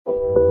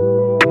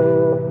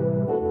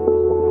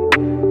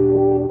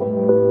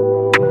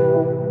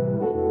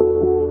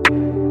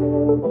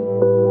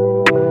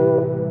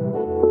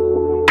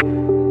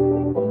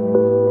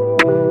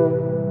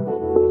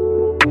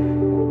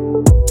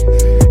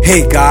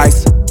Hey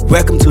guys,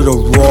 welcome to the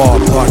Raw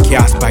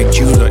podcast by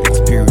Judah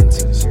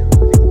Experiences.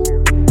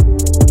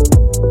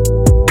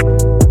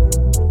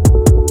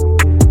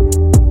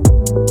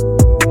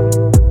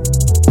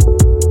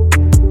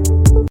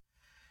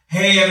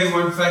 Hey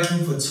everyone, thank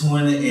you for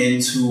tuning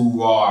in to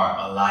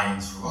Raw,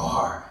 Alliance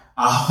Raw,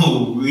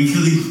 our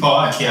weekly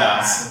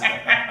podcast.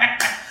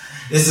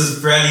 This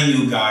is fairly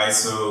new, guys,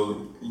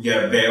 so you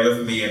gotta bear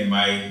with me and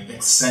my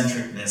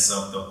eccentricness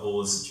of the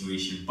whole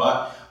situation.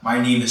 But my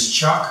name is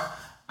Chuck,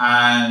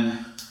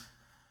 and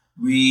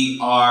we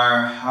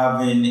are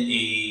having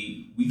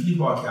a weekly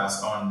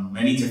podcast on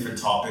many different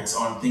topics,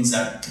 on things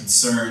that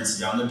concerns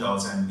young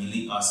adults and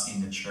mainly us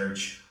in the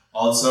church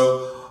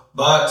also.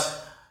 But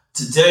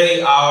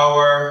today,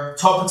 our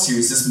topic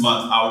series, this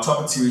month, our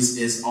topic series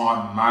is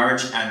on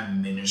marriage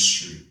and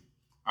ministry.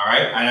 All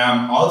right, and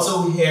I'm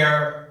also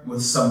here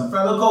with some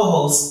fellow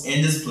co-hosts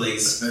in this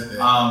place,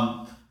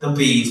 the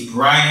Beans,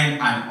 Brian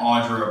and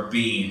Audra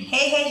Bean.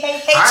 Hey,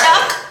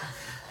 Chuck.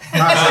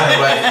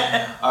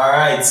 All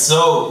right,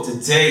 so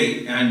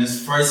today, and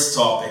this first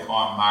topic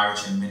on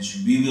marriage and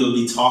ministry, we will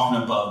be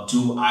talking about,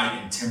 do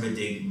I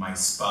intimidate my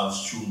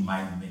spouse through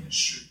my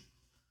ministry?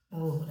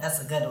 Ooh,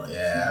 that's a good one.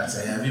 Yeah, that's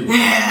a heavy one.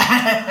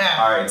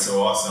 All right,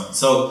 so awesome.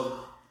 So,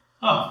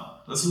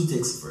 let's who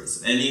takes it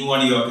first. Any one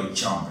of y'all can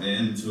jump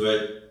into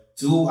it.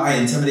 Do I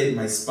intimidate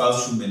my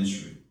spouse through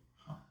ministry?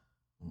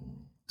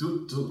 I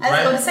was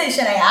going to say,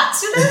 should I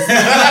ask you this? Should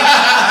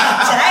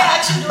I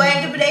ask you, do I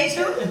intimidate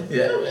you?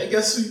 Yeah, I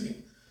guess we.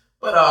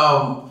 But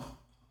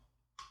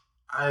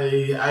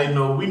I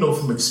know, we know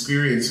from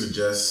experience with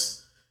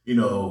just,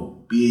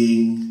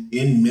 being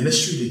in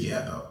ministry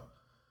together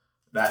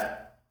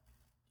that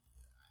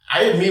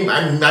I mean,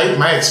 my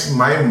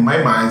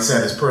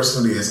mindset is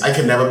personally is I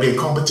can never be in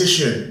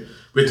competition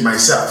with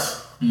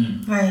myself.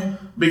 Right.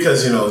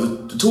 Because,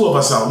 the two of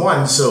us are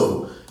one.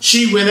 So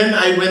she winning,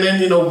 I winning,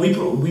 we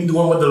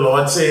doing what the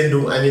Lord saying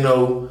do. And,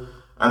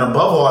 and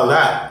above all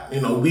that,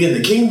 we in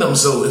the kingdom.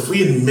 So if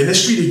we in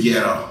ministry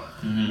together,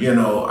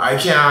 I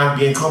can't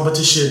be in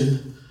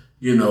competition,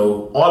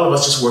 all of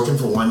us just working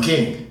for one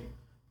king,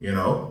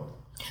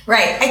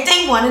 Right. I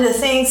think one of the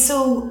things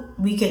too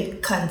we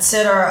could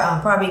consider,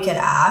 probably could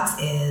ask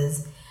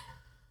is,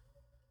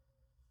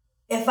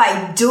 if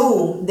I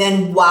do,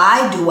 then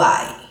why do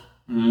I?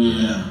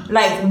 Yeah.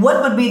 Like,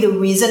 what would be the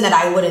reason that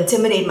I would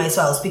intimidate my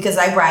spouse? Because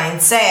like Brian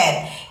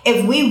said,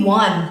 if we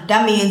won,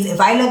 that means if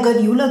I look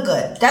good, you look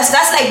good. That's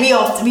like we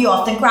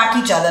often crack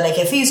each other. Like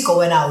if he's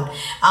going out and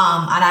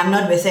I'm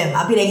not with him,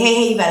 I'll be like,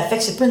 hey, you gotta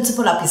fix your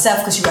principle up yourself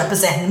because you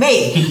representing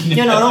me.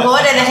 Don't go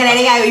there looking at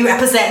any guy, you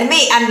representing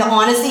me. And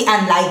honestly,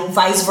 and like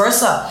vice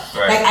versa.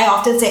 Right. Like I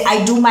often say,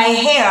 I do my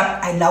hair.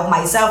 I love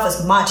myself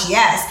as much,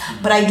 yes,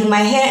 but I do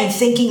my hair and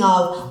thinking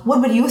of what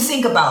would you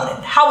think about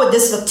it? How would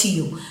this look to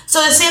you? So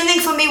the same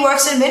thing for me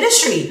works in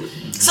ministry.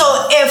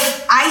 So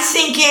if I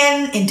think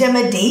in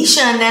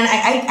intimidation, then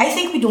I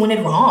think we're doing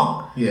it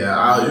wrong.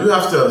 Yeah, you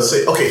have to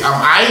say, okay,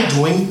 am I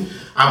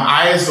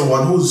as the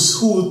one who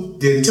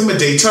the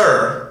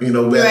intimidator,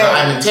 whether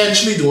Right. I'm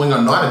intentionally doing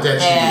or not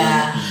intentionally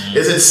doing?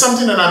 Is it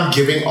something that I'm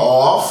giving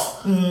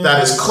off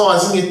that is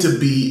causing it to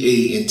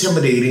be a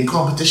intimidating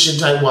competition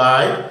type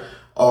wide?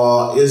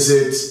 Or is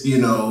it,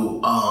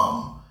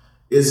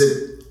 is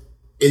it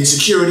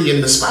insecurity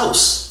in the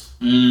spouse?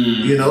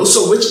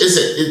 So which is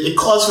it? It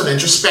calls for an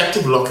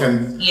introspective look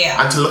and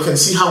to look and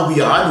see how we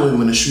are doing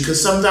ministry.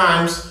 Because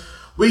sometimes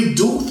we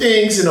do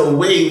things in a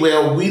way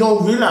where we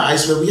don't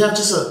realize where we have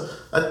just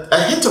a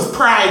hint of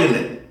pride in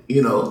it.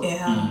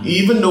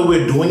 Even though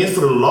we're doing it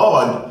for the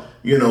Lord,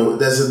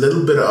 there's a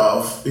little bit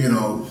of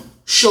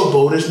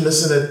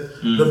showboatishness in it,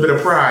 a little bit of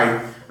pride,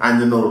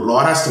 and the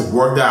Lord has to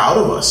work that out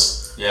of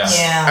us. Yeah.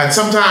 And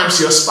sometimes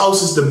your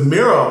spouse is the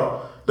mirror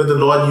that the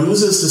Lord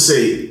uses to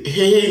say,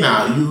 hey,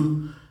 now you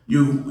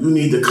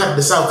need to cut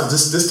this out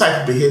because this type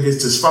of behavior is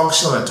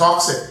dysfunctional and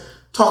toxic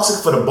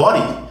for the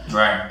body.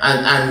 Right.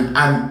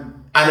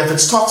 And if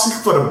it's toxic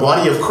for the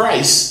body of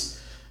Christ,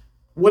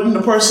 wouldn't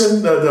the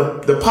person,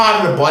 the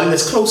part of the body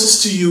that's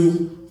closest to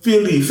you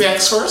feel the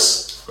effects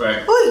first?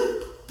 Right.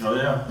 Ooh. Oh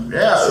yeah.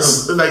 Yeah.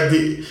 It's like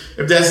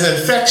if there's an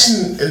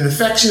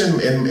infection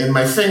in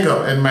my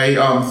finger and my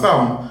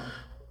thumb,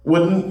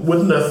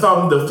 wouldn't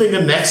the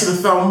finger next to the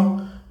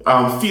thumb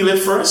feel it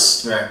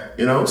first? Right.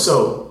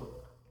 So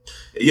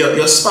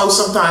your spouse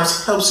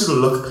sometimes helps you to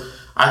look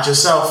at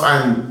yourself,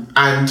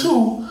 and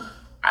two,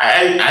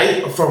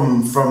 I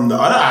from the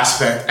other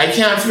aspect, I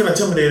can't feel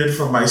intimidated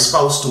from my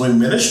spouse doing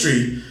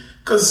ministry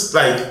because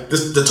like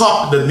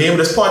the name of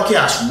this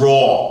podcast,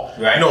 Raw.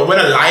 Right. When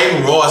a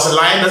lion roars, a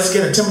lion doesn't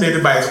get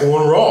intimidated by its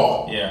own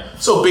roar. Yeah.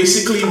 So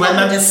basically, when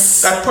that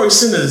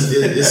person is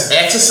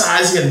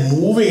exercising and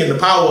moving in the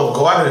power of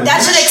God and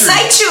That should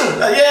excite you.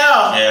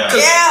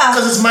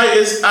 Because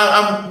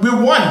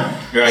we're one.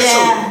 Right.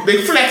 So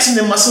they flexing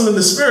their muscle in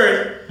the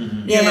spirit.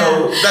 And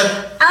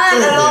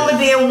along with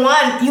being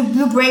one,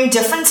 you bring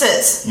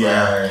differences.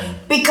 Yeah.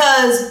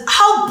 Because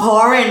how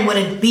boring would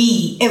it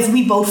be if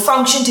we both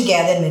function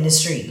together in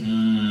ministry?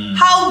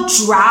 How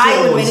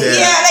dry would it be?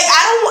 Yeah, like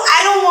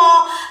I don't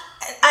want,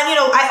 and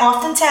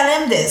often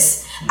tell him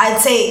this. I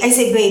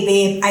say,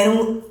 babe, I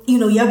don't,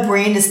 your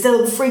brain is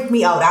still freak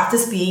me out after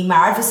being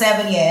married for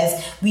 7 years.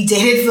 We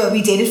dated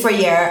for a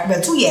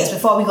year, 2 years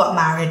before we got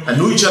married. I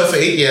knew each other for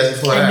 8 years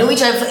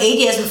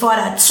before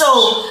that. So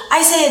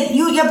I said,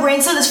 your brain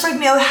still just freak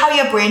me out how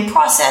your brain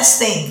process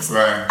things.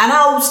 Right. And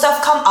how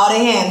stuff come out of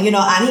him,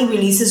 and he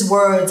releases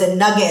words and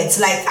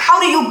nuggets. Like, how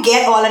do you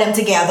get all of them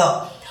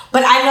together?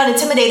 But I'm not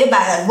intimidated by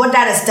that. What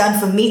that has done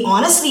for me,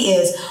 honestly,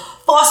 is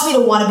forced me to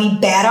want to be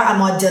better and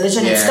more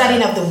diligent in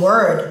studying of the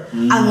word.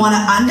 I want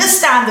to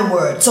understand the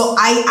word. So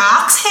I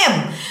ask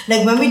him,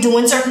 like when we're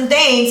doing certain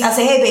things, I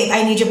say, hey babe,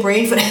 I need your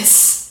brain for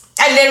this.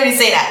 I literally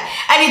say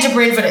that. I need your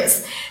brain for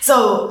this.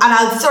 So, and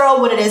I'll throw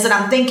out what it is that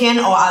I'm thinking,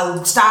 or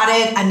I'll start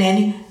it, and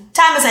then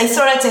time as I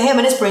throw that to him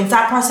and his brain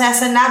start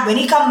processing that, when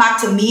he come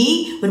back to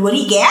me with what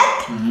he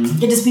get,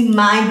 it just be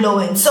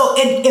mind-blowing. So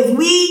if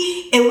we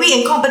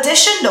in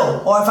competition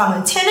though, or if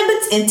I'm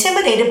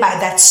intimidated by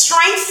that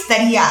strength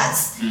that he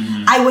has,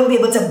 I wouldn't be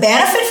able to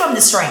benefit from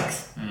the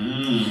strength.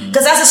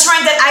 Because that's a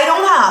strength that I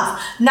don't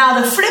have. Now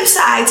the flip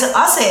side to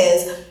us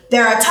is,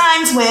 there are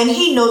times when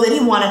he knows that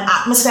he wants an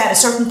atmosphere at a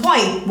certain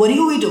point. What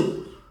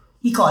do?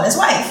 He call his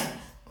wife.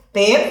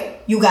 Babe,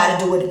 you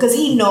gotta do it. Because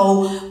he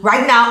know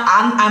right now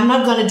I'm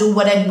not gonna do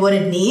what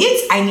it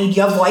needs. I need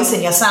your voice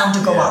and your sound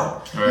to go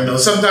out. Right.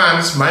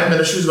 Sometimes my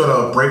ministry is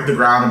gonna break the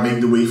ground and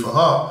make the way for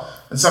her.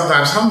 And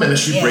sometimes her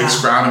ministry breaks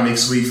ground and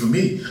makes way for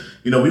me.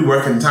 We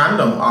work in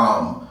tandem.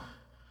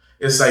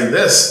 It's like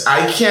this.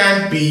 I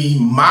can't be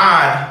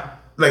mad.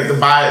 Like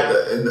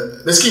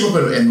let's keep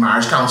up in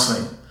marriage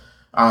counseling.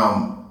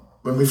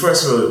 When we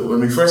first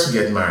were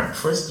getting married,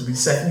 did we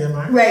second get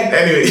married? Right.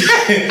 Anyway,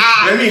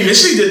 when we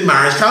initially did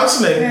marriage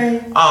counseling,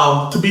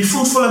 to be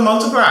fruitful and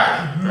multiply.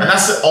 And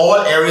that's in all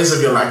areas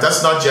of your life.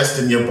 That's not just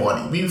in your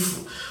body.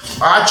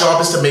 Our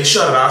job is to make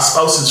sure that our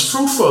spouse is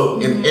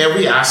fruitful in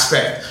every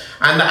aspect.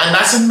 And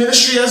that's in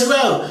ministry as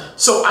well.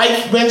 So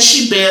when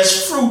she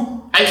bears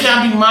fruit, I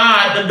can't be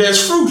mad that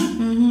there's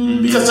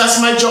fruit. Because that's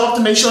my job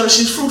to make sure that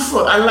she's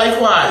fruitful. And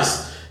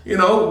likewise,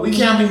 we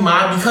can't be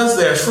mad because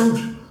there's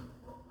fruit.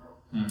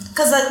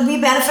 Because we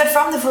benefit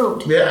from the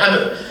fruit.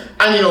 Yeah,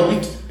 and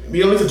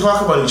we only can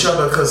talk about each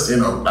other because,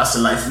 that's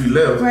the life we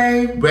live.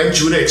 Right. When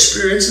Judah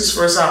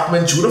first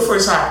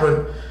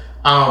happened,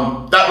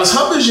 that was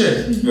her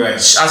vision. Right.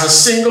 As a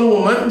single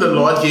woman, the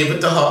Lord gave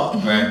it to her.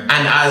 Right.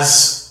 And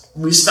as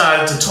we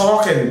started to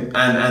talk and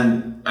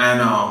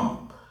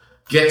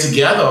get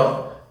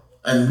together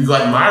and we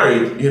got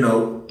married,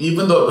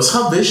 even though it was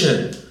her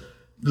vision,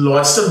 the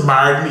Lord still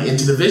married me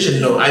into the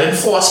vision. I didn't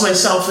force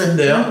myself in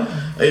there.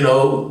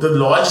 The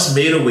Lord just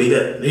made a way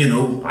that,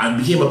 I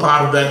became a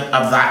part of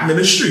that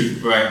ministry.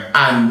 Right.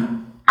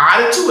 And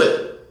added to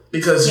it.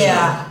 Because,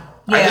 I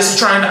just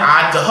trying to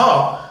add to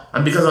her.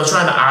 And because I was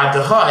trying to add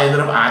to her, I ended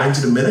up adding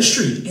to the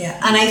ministry. Yeah.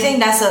 And I think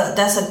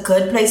that's a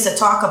good place to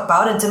talk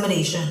about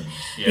intimidation.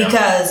 Yeah.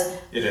 Because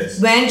it is.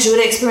 When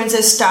Judah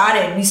Experiences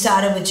started, we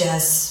started with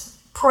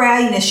just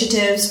prayer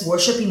initiatives,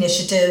 worship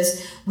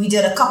initiatives. We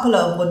did a couple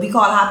of what we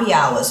call happy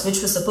hours,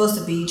 which was supposed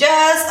to be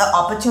just an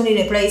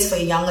opportunity place for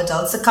young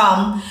adults to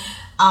come,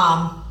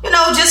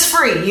 just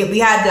free. We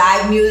had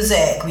live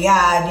music, we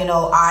had,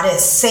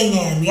 artists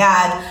singing, we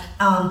had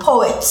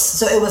poets.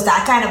 So it was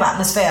that kind of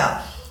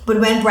atmosphere. But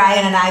when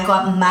Brian and I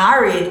got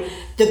married,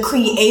 the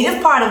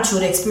creative part of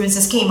Judah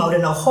Experiences came out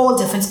in a whole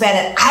different sphere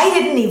that I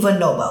didn't even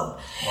know about.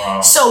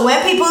 Wow. So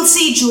when people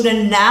see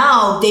Judah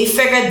now, they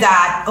figured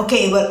that,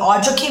 okay, well,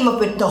 Audra came up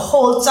with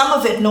some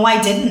of it. No,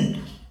 I didn't.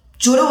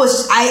 Judah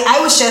I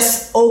was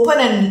just open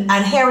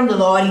and hearing the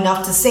Lord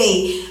enough to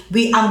say,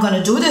 I'm going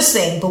to do this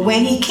thing. But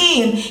when he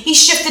came, he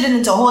shifted it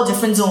into a whole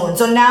different zone.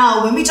 So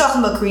now when we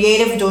talking about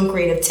creative, we're doing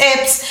creative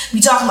tips.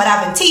 We talking about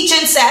having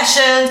teaching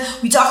sessions.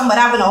 We talking about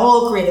having a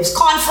whole creatives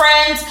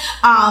conference,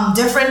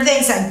 different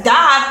things like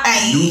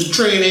that. Youth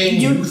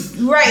training,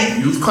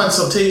 youth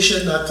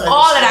consultation, that type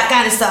all of that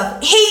kind of stuff.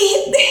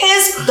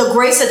 The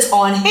grace that's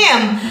on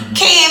him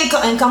came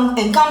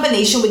in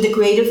combination with the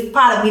creative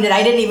part of me that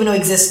I didn't even know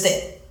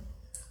existed.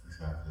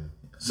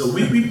 So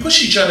we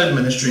push each other in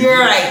ministry. You're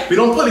right. We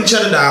don't pull each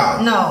other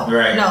down. No.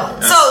 Right. No.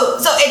 So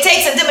it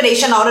takes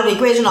intimidation out of the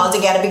equation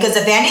altogether, because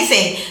if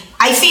anything,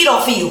 I feed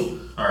off of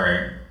you. All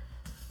right.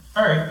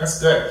 That's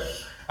good.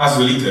 That's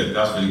really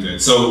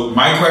good. So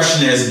my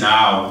question is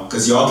now,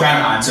 because y'all kind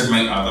of answered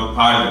my other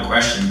part of the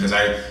question,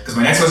 because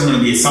my next question is going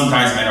to be,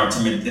 sometimes men are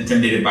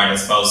intimidated by their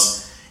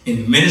spouse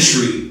in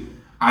ministry.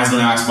 I was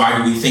going to ask, why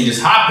do we think this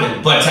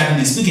happened? But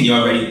technically speaking, you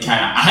already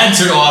kind of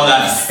answered all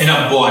that in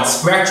a broad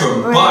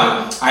spectrum. Right.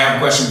 But I have a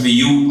question for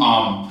you,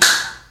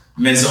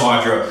 Ms.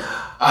 Audra.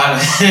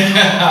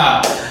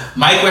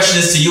 My question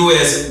is to you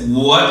is,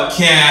 what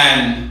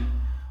can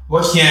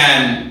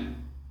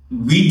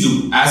we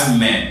do as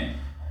men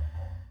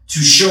to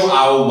show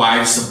our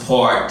wives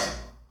support?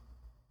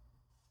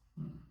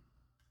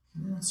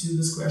 Can I ask you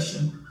this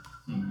question?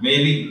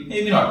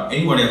 Maybe not.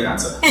 Anyone can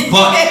answer.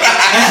 But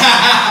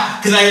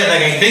because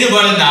I think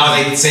about it now,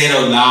 as I say it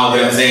out loud,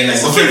 I'm saying like,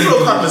 it's a free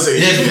flow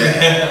conversation.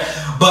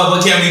 But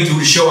what can we do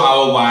to show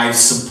our wives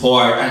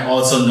support and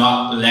also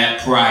not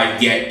let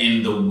pride get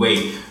in the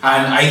way?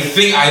 And I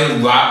think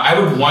I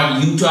would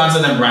want you to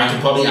answer, and Brian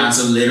can probably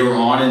answer later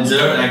on, and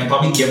I can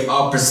probably give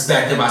a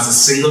perspective as a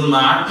single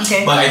man.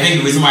 Okay. But I think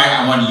the reason why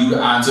I want you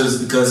to answer is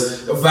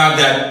because the fact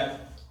that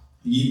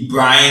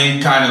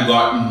Brian kind of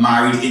got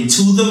married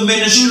into the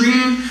ministry,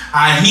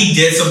 and he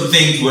did some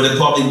things where it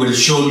probably would have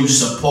shown you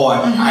support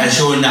and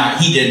showing that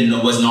he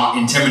was not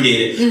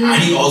intimidated,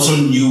 and he also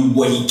knew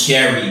what he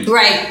carried.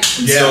 Right.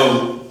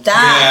 So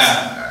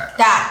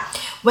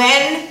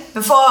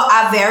before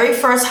our very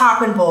first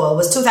Harping Bowl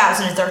was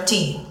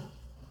 2013.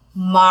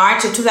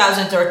 March of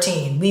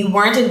 2013. We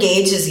weren't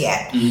engaged as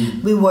yet.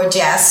 We were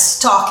just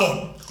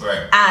talking.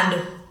 Right.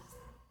 And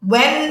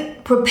when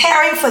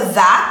preparing for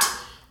that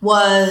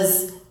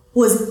was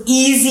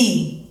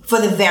easy for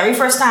the very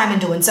first time in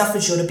doing stuff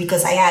with Judah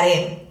because I had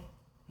him.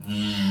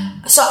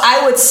 So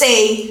I would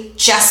say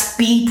just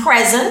be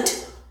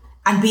present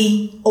and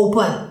be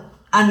open.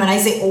 And when I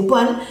say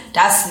open,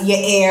 that's your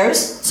ears.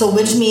 So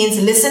which means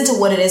listen to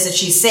what it is that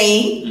she's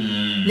saying.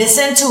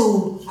 Listen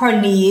to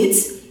her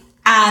needs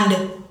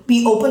and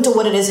be open to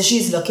what it is that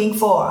she's looking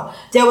for.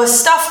 There was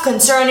stuff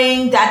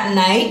concerning that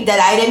night that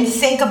I didn't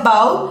think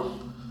about,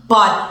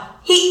 but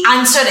he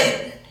answered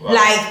it. Wow.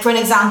 Like, for an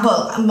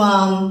example,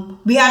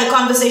 we had a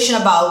conversation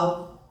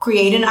about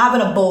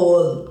having a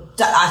bowl,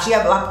 to actually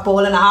have a bowl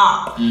and a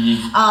harp.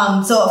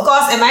 So, of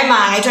course, in my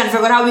mind, I trying to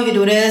figure out how we could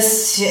do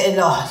this.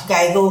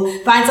 Guy, go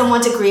find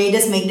someone to create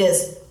this, make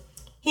this.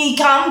 He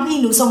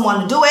knew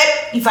someone to do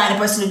it. He found a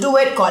person to do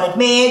it, got it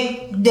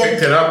made,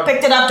 picked it up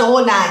the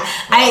whole night.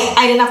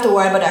 I didn't have to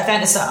worry about that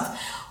kind of stuff.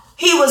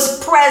 He was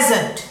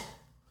present.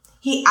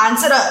 He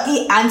answered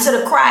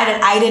a cry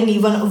that I didn't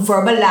even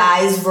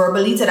verbalize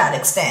verbally to that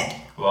extent.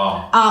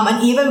 Wow.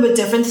 And even with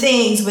different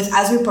things,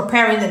 as we're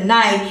preparing the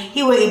night,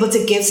 he was able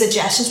to give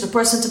suggestions for the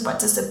person to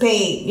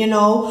participate,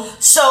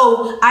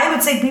 So I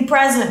would say be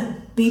present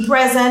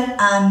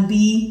and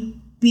be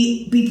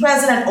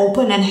present and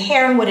open and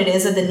hearing what it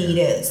is that the need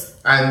is.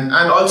 And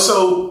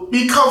also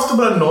be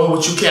comfortable in knowing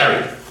what you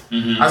carry.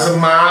 As a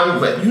man,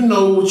 when you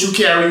know what you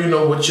carry, you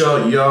know what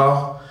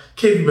your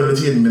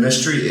capability in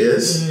ministry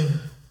is,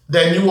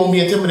 then you won't be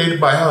intimidated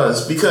by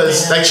hers.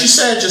 Because like she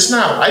said just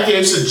now, I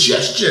gave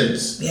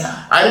suggestions.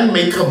 Yeah. I didn't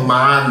make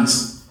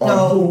commands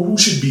on who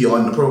should be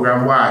on the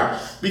program. Why?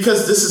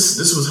 Because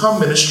this was her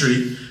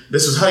ministry,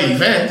 this was her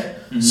event.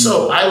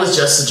 So I was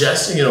just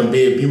suggesting,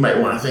 babe, you might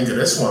want to think of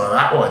this one or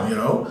that one,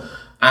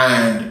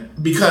 And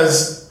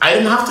because I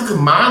didn't have to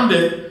command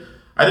it,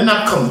 I didn't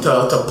have to come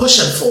to push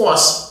and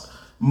force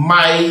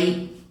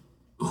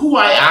who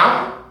I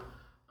am.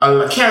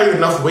 I carried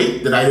enough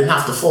weight that I didn't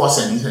have to force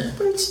anything.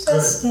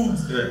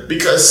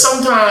 Because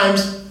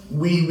sometimes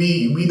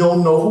we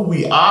don't know who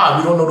we are.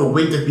 We don't know the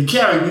weight that we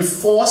carry. We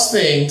force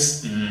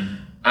things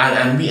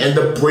and we end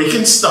up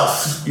breaking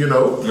stuff,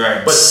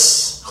 Right. But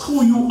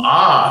who you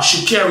are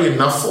should carry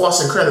enough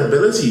force and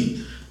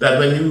credibility that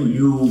when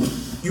you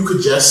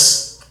could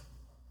just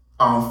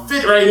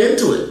fit right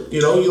into it.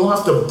 You don't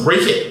have to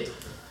break it.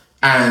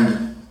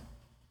 And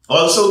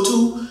also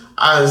too,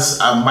 as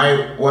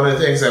one of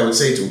the things I would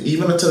say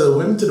even to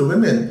the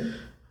women,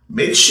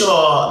 make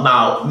sure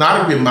now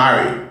that we're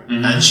married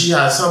and she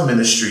has her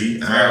ministry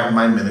and I have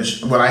my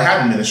ministry. Well, I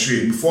had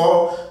ministry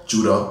before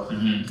Judah,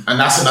 and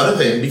that's another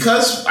thing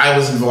because I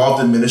was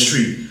involved in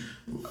ministry.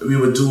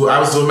 I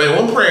was doing my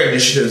own prayer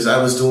initiatives. I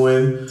was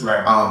doing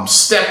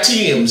step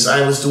teams.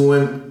 I was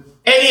doing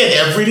any and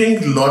everything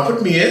the Lord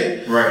put me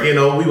in. Right.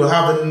 We were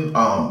having.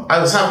 I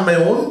was having my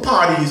own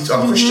parties,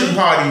 Christian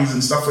parties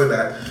and stuff like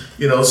that.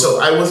 So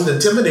I wasn't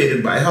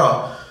intimidated by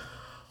her.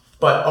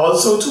 But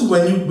also too,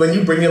 when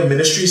you bring your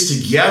ministries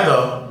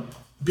together,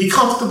 be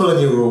comfortable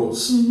in your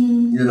roles.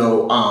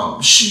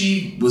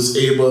 She's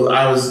able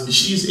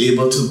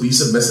to be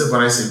submissive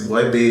when I say,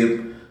 boy,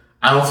 babe,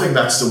 I don't think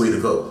that's the way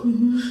to go.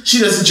 She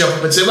doesn't jump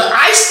up and say, well,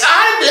 I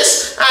started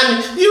this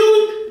and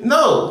you.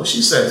 No,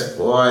 she says,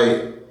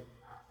 boy,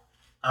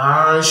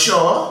 I'm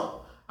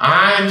sure,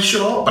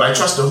 but I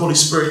trust the Holy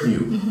Spirit in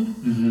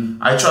you.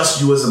 I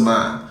trust you as a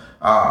man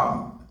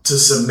to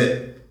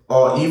submit.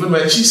 Or even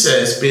when she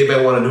says, babe,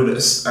 I want to do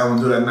this, I want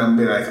to do that, and I'm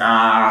be like,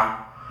 I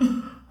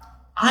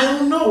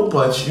don't know,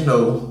 but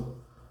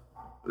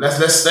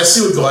let's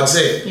see what God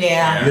said.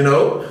 Yeah.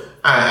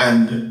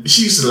 And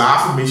she used to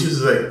laugh at me. She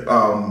was like,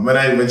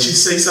 when she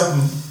say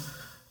something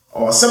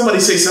or somebody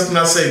say something,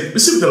 I'll say,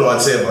 let's see what the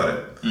Lord say about it.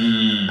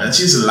 And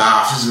she used to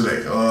laugh. She was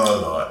like, oh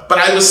Lord. But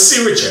I was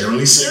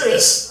generally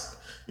serious,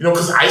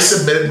 because I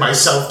submitted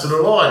myself to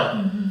the Lord,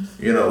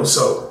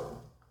 so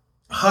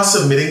her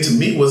submitting to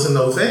me wasn't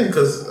no thing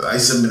because I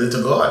submitted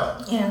to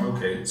God. Yeah.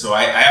 Okay. So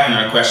I have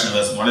another question.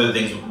 One of the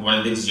things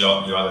you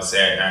all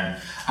said,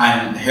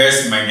 and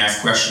here's my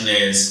next question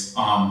is,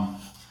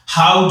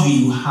 how do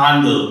you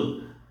handle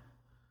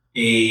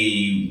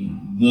a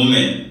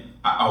woman,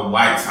 a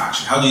wife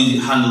actually? How do you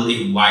handle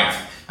a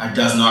wife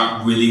does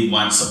not really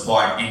want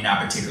support in that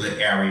particular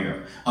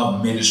area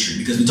of ministry,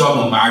 because we talk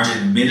about marriage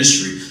and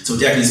ministry. So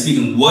technically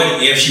speaking, what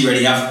if she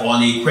already has all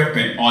the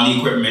equipment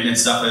and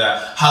stuff like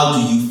that? How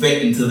do you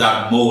fit into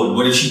that mold?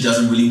 What if she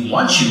doesn't really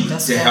want you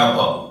to help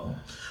out?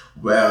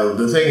 Well,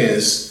 the thing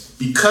is,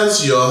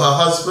 because you're her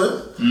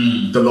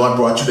husband, the Lord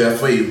brought you there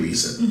for a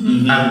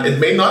reason. And it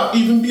may not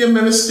even be a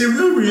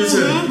ministerial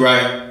reason.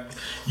 Right.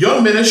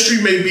 Your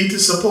ministry may be to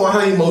support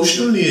her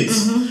emotional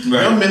needs.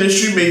 Right. Your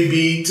ministry may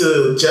be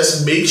to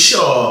just make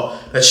sure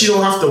that she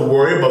don't have to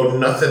worry about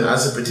nothing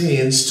as it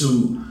pertains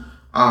to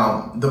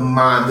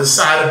the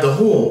side of the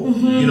home.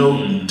 You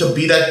know, to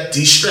be that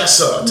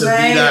de-stressor, to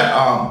be that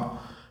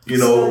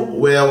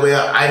where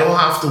I don't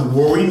have to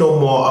worry no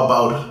more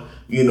about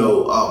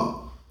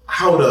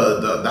how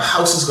the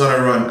house is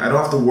gonna run. I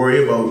don't have to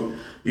worry about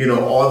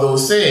all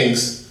those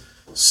things.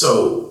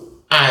 So.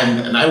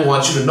 And I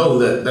want you to know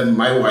that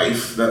my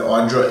wife, that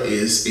Audra,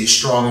 is a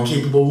strong and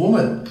capable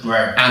woman.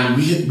 Right. And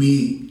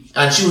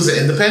and she was an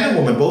independent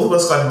woman. Both of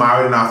us got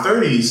married in our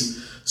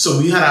 30s. So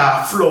we had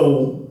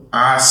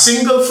our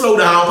single flow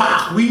down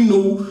path. We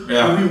knew.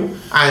 Yeah.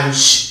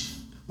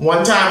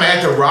 One time I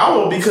had to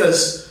row her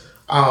because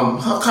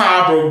her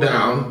car broke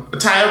down. A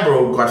tire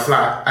got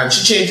flat. And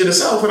she changed it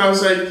herself. And I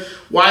was like,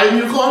 why didn't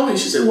you call me?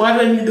 She said, why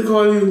did I need to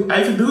call you?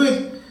 I can do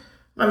it.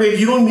 I mean,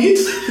 you don't need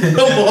to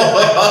no more.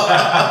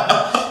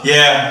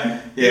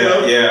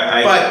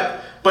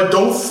 But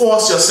don't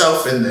force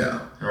yourself in there.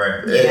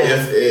 Right.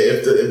 If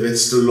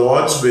it's the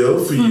Lord's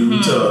will for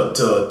you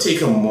to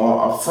take a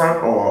more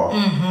upfront or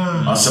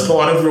a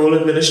supportive role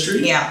in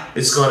ministry,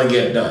 it's gonna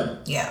get done.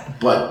 Yeah.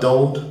 But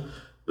don't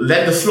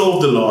let the flow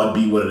of the Lord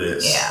be what it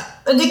is. Yeah.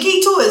 And the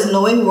key too is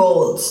knowing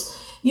roles.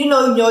 You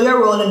know your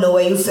role and know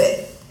where you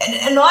fit.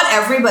 And not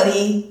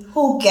everybody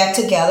who get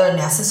together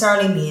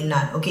necessarily mean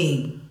that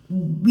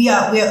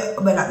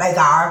we're not like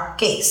our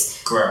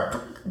case. Correct.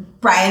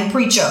 Brian,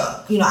 preacher,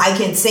 I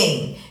can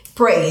sing,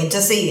 pray,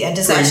 intercession,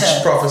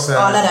 preach, prophesy,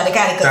 all of that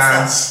kind of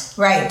dance. Stuff.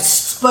 Right.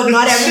 But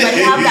not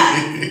everybody have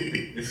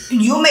that.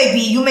 You may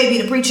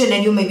be the preacher and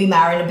then you may be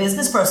marrying a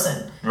business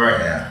person. Right.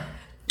 Yeah.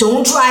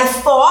 Don't try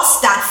force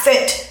that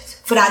fit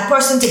for that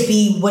person to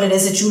be what it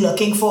is that you're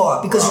looking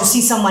for because you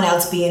see someone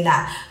else being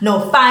that.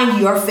 No, find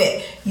your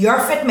fit. Your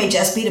fit may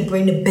just be to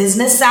bring the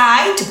business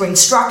side, to bring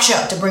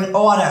structure, to bring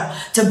order,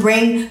 to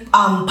bring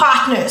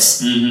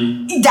partners.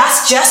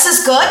 That's just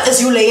as good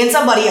as you laying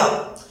somebody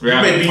out. Yeah.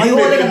 You may be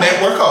the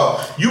networker.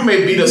 You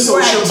may be the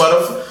social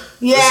butterfly.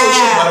 The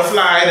social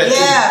butterfly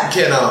that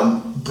can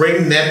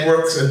bring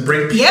networks and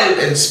bring people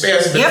and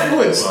spheres of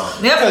influence.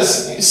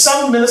 Because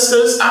some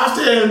ministers,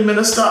 after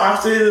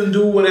they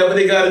do whatever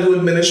they got to do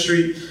in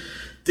ministry,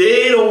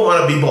 they don't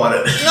want to be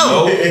bothered.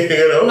 No.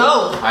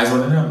 No. I just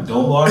want to know.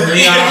 Don't bother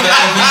me after that.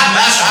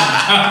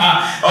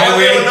 I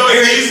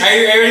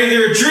ready to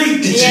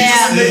retreat.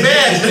 Yeah.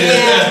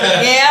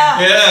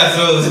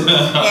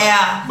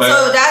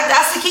 So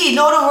that's the key.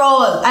 Know the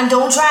role and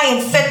don't try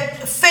and fit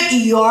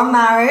your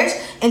marriage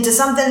into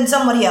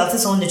somebody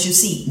else's own that you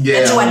see,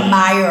 that you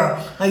admire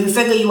or you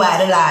figure you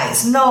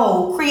idolize.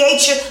 No,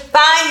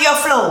 find your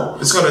flow.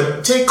 It's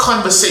gonna take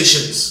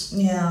conversations.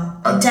 Yeah,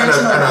 and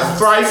a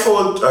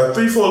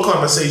threefold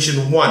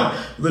conversation. One,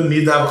 you're gonna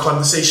need to have a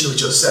conversation with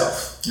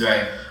yourself.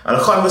 Right. And a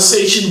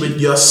conversation with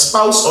your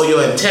spouse or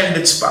your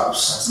intended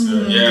spouse. That's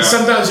good. Yeah.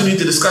 Sometimes you need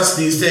to discuss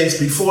these things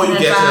before you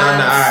get it on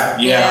the eye.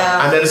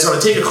 Yeah. And then it's going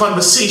to take a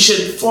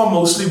conversation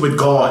foremostly with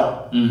God.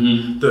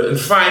 And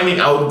finding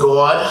out,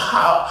 God,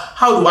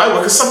 how do I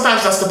work? Because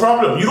sometimes that's the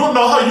problem. You don't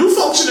know how you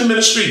function in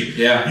ministry.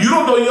 Yeah. You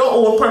don't know your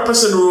own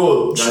purpose and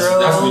role.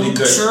 That's really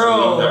good. True.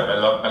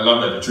 I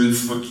love that. The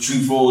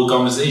truthful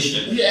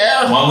conversation.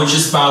 Yeah. One with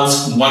your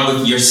spouse, one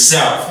with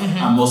yourself,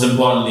 and most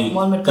importantly,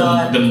 one with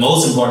God. The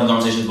most important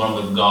conversation is one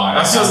with God.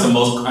 That's the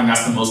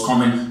most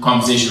common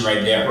conversation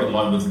right there. But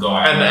one with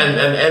God. And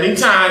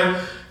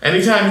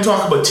anytime you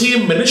talk about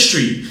team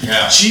ministry,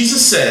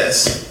 Jesus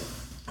says,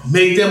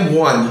 "Make them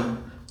one."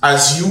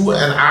 As you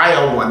and I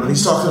are one, when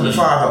he's talking to the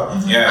Father,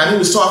 and he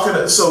was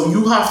talking. So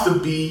you have to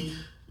be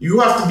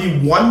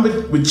one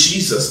with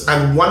Jesus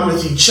and one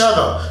with each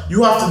other.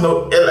 You have to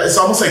know. It's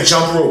almost like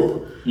jump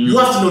rope. You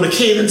have to know the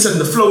cadence and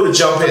the flow to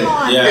jump in.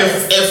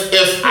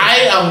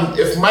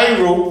 If my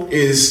rope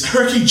is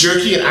herky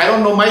jerky and I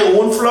don't know my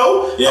own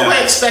flow, how do I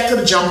expect her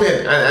to jump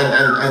in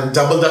and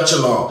double dutch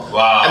along?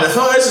 Wow. And if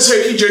hers is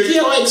herky jerky,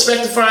 how do I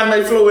expect to find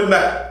my flow in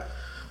that?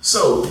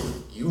 So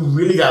you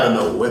really got to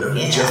know what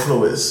your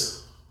flow is.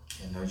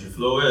 Your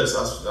flow is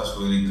that's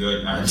really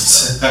good. I don't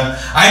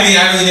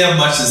really have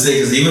much to say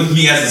because even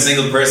me as a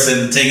single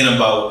person thinking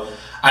about,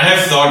 I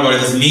never thought about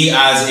it because me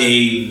as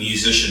a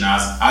musician,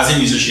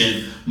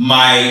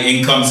 my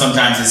income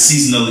sometimes is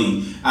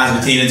seasonally as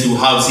pertaining to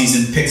how the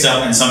season picks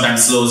up and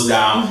sometimes slows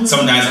down.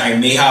 Sometimes I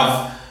may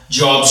have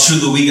jobs through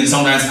the week and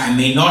sometimes I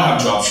may not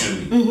have jobs through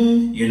the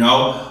week.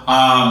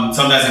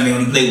 Sometimes I may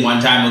only play one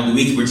time of the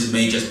week, which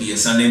may just be a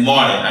Sunday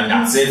morning, and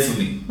that's it for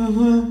me.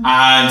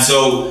 And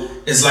so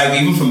it's like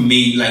even for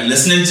me, like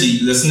listening to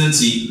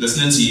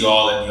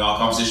y'all and your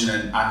conversation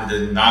and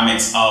the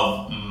dynamics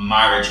of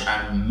marriage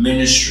and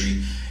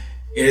ministry,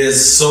 it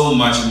is so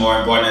much more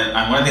important.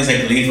 And one of the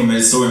things I glean from it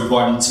is so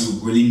important to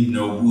really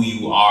know who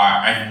you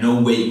are and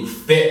know where you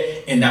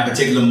fit in that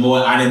particular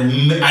mold. And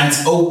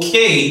it's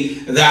okay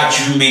that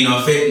you may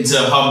not fit into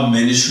her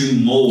ministry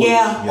mold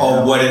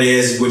or what it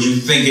is, what you're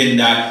thinking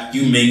that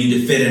you may need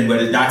to fit in.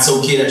 But that's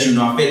okay that you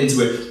not fit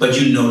into it,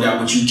 but you know that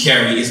what you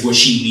carry is what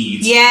she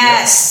needs.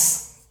 Yes.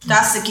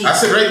 That's the key.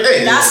 That's it right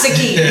there. That's the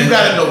key. You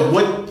gotta know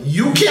what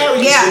you carry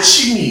is what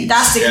she needs.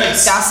 That's the key.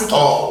 That's the key.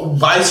 Or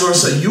vice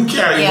versa, you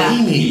carry what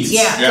he needs.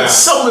 Yeah.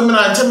 Some women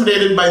are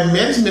intimidated by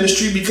men's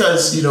ministry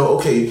because,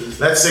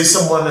 let's say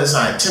someone is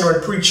an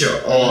itinerant preacher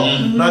or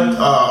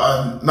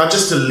not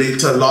just to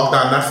lock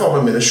down that form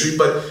of ministry,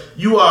 but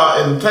you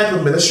are in type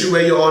of ministry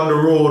where you're on the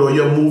road or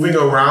you're moving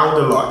around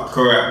a lot.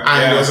 Correct.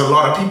 And there's a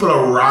lot of people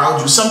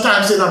around you.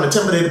 Sometimes they're not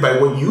intimidated by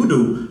what you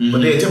do,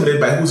 but they're intimidated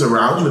by who's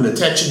around you and the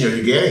attention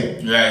you're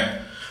getting. Right.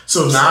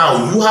 So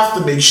now you have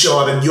to make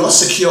sure that you're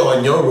secure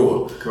in your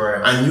role.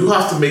 Correct. And you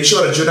have to make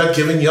sure that you're not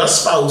giving your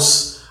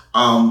spouse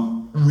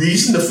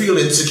reason to feel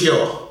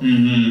insecure.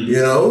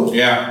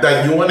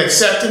 That you want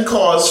accepting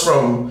calls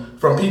from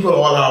people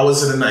all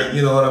hours of the night.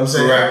 You know what I'm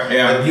saying? Correct.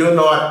 Yeah. That you're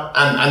not,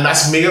 and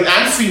that's male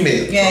and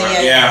female.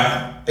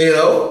 Yeah.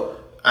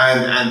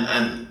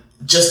 And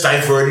just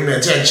diverting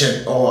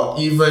attention or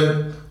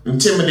even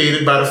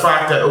intimidated by the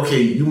fact that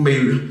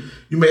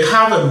you may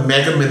have a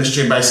mega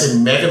ministry, and by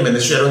saying mega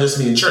ministry, I don't just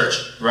mean church.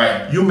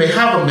 Right. You may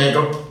have a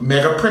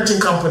mega printing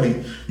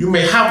company. You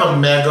may have a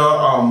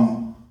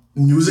mega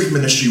music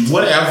ministry,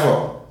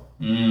 whatever.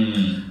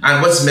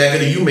 And what's mega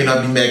to you may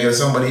not be mega to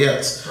somebody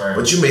else. Right.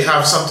 But you may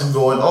have something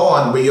going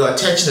on where your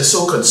attention is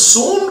so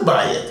consumed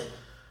by it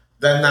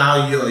that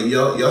now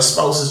your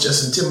spouse is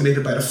just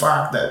intimidated by the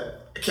fact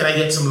that, can I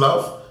get some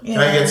love? Can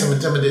I get some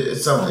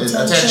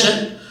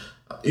attention?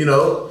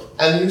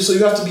 And so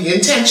you have to be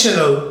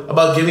intentional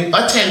about giving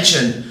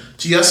attention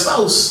to your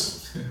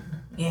spouse.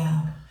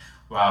 Yeah.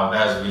 Wow,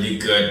 that's really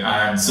good.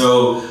 And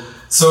so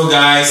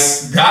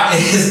guys, that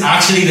is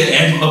actually the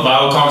end of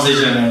our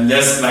conversation. And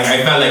this,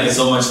 I felt like there's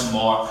so much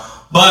more.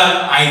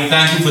 But I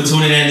thank you for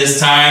tuning in this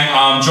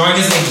time. Join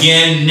us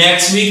again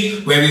next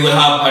week where we will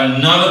have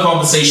another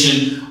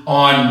conversation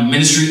on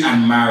ministry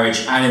and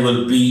marriage. And it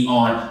will be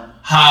on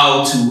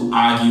how to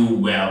argue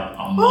well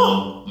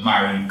among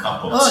married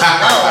couples.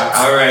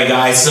 All right,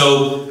 guys.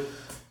 So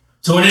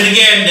tune in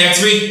again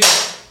next week.